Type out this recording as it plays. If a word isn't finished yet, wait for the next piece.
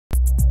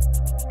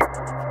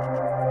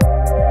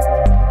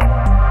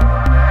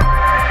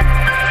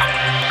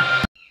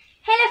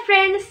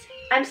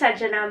I'm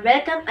Sanjana.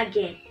 Welcome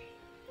again.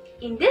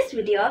 In this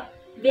video,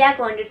 we are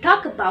going to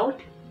talk about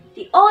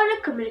the oral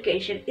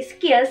communication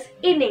skills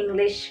in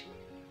English.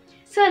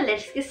 So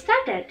let's get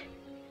started.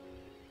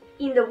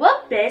 In the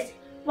workplace,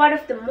 one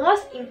of the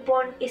most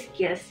important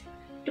skills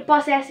to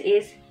possess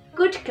is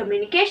good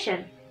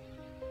communication.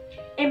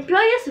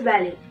 Employers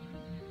value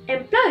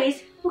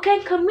employees who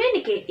can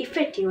communicate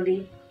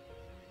effectively.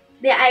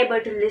 They are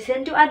able to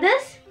listen to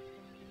others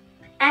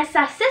and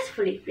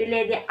successfully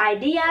relay their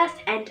ideas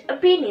and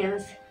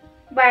opinions.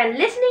 While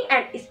listening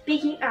and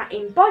speaking are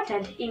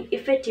important in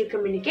effective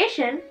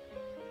communication,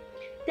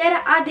 there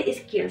are other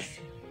skills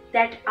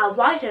that are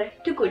vital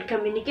to good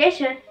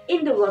communication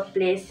in the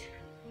workplace.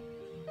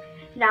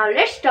 Now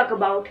let's talk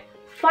about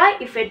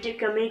 5 effective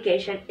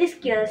communication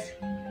skills.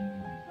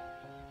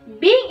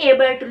 Being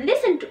able to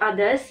listen to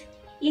others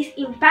is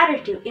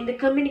imperative in the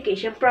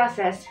communication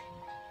process.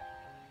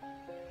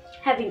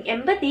 Having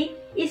empathy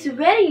is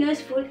very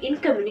useful in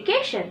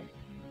communication.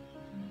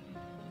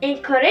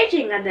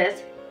 Encouraging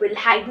others will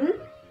heighten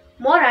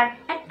morale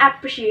and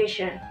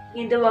appreciation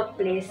in the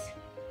workplace.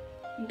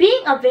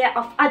 Being aware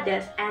of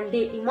others and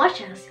their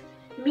emotions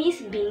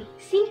means being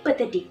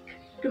sympathetic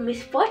to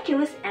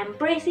misfortunes and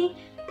embracing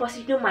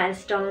positive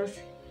milestones.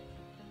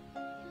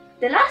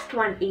 The last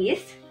one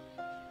is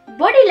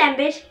body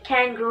language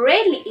can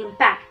greatly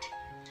impact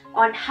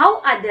on how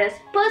others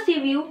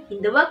perceive you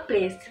in the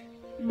workplace.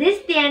 This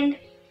is the end.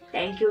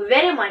 Thank you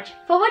very much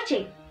for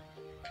watching.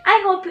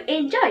 I hope you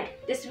enjoyed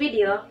this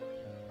video.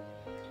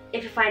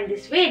 If you find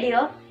this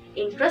video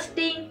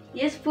interesting,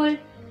 useful,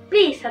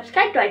 please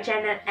subscribe to our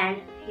channel and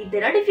hit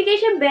the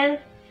notification bell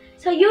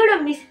so you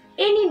don't miss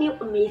any new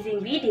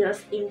amazing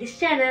videos in this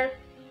channel.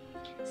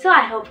 So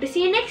I hope to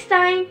see you next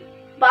time.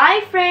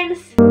 Bye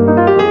friends.